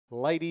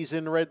Ladies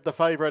in red, the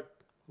favourite.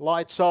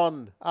 Lights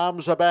on,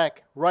 arms are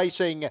back,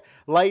 racing.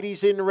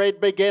 Ladies in red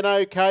begin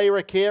okay.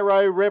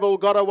 Rakiro Rebel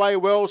got away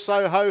well.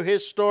 Soho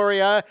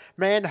Historia.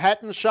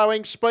 Manhattan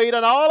showing speed,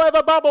 and I'll Have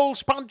a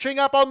Bubbles punching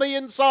up on the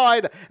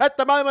inside. At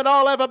the moment,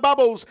 I'll Have a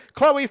Bubbles.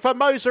 Chloe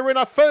Formosa in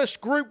a first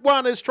Group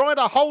 1 is trying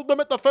to hold them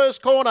at the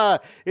first corner.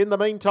 In the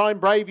meantime,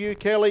 Brave You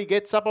Kelly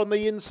gets up on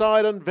the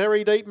inside, and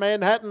Very Deep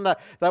Manhattan.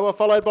 They were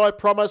followed by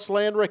Promised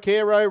Land,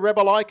 Rakiro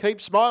Rebel. I Keep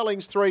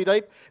Smiling's 3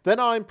 deep. Then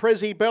I'm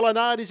Prezi Bell and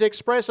Aardies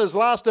Express as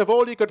last of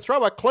all. You could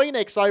throw a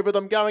Kleenex over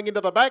them going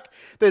into the back.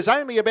 There's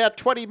only about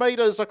 20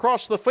 metres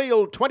across the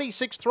field.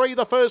 26.3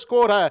 the first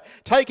quarter.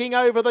 Taking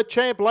over the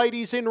champ,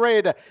 Ladies in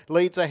Red.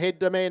 Leads ahead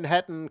to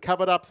Manhattan.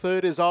 Covered up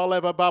third is I'll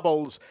Have a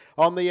Bubbles.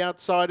 On the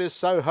outside is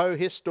Soho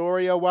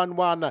Historia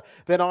 1-1.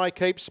 Then I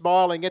Keep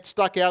Smiling. It's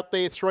stuck out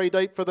there 3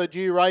 deep for the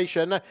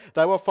duration.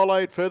 They were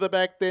followed further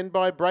back then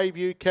by Brave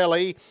You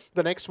Kelly.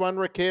 The next one,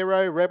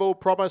 Rakiro Rebel,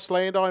 Promised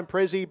Land, I'm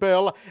Prezi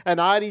Bell. And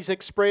Aardies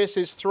Express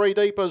is 3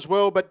 deep as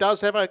well, but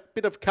does have a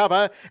bit of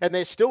cover. And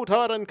they're still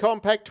tight and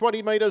compact,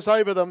 20 metres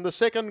over them. The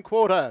second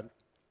quarter,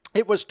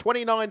 it was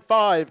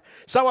 29.5,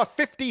 so a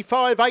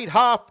 55.8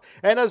 half,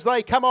 and as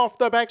they come off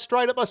the back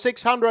straight at the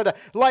 600,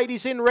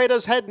 Ladies in Red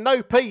has had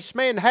no peace.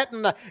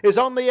 Manhattan is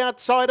on the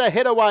outside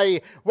ahead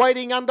away.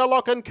 Waiting under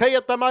lock and key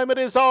at the moment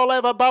is I'll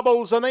Have a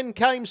Bubbles, and then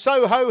came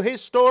Soho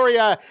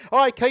Historia.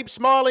 I Keep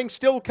Smiling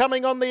still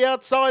coming on the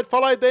outside,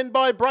 followed then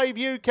by Brave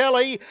You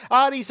Kelly.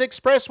 Aardies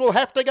Express will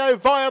have to go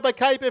via the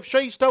Cape if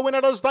she's to win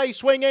it as they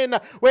swing in,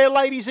 where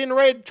Ladies in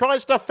Red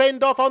tries to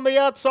fend off on the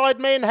outside.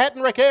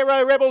 Manhattan,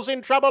 Rakiro Rebels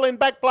in trouble in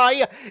back play.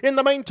 In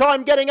the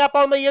meantime, getting up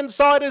on the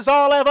inside is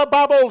I'll Have a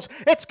Bubbles.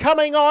 It's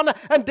coming on,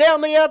 and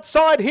down the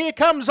outside, here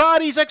comes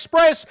Aardies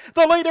Express.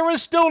 The leader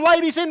is still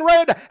Ladies in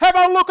Red. Have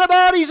a look at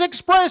Aardies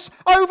Express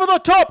over the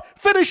top,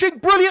 finishing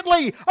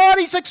brilliantly.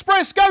 Aardies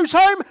Express goes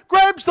home,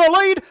 grabs the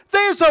lead.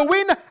 There's a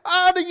win.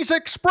 Aardies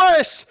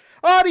Express.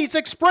 Aardies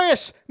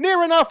Express,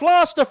 near enough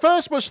last to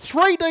first, was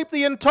 3 deep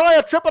the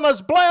entire trip and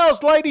has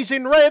bloused Ladies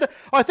in Red.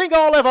 I think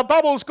I'll Have a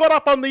Bubbles got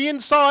up on the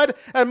inside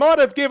and might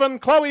have given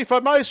Chloe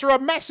Formosa a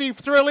massive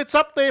thrill. It's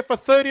up there for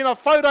third in a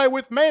photo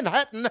with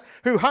Manhattan,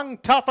 who hung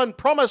tough, and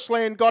Promised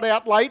Land got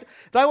out late.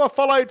 They were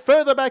followed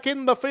further back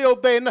in the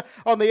field then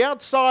on the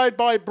outside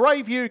by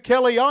Brave You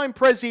Kelly, I'm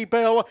Prezi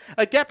Bell.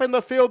 A gap in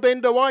the field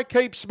then to I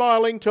Keep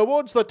Smiling.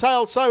 Towards the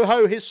tail,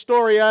 Soho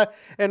Historia,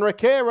 and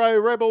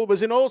Rakiro Rebel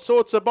was in all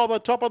sorts of bother.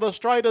 Top of the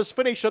straighters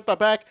finish at the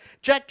back.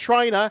 Jack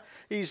Trainer,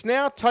 he's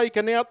now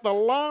taken out the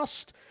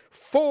last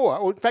 4,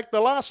 or in fact the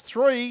last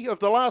 3 of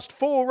the last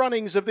 4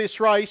 runnings of this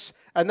race,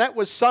 and that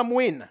was some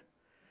win.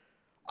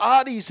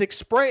 Aardies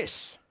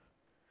Express.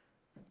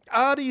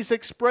 Aardies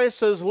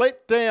Express has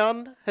let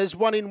down, has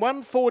won in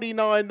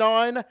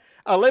 149.9.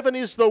 11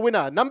 is the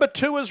winner. Number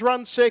 2 has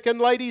run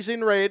second, Ladies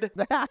in Red.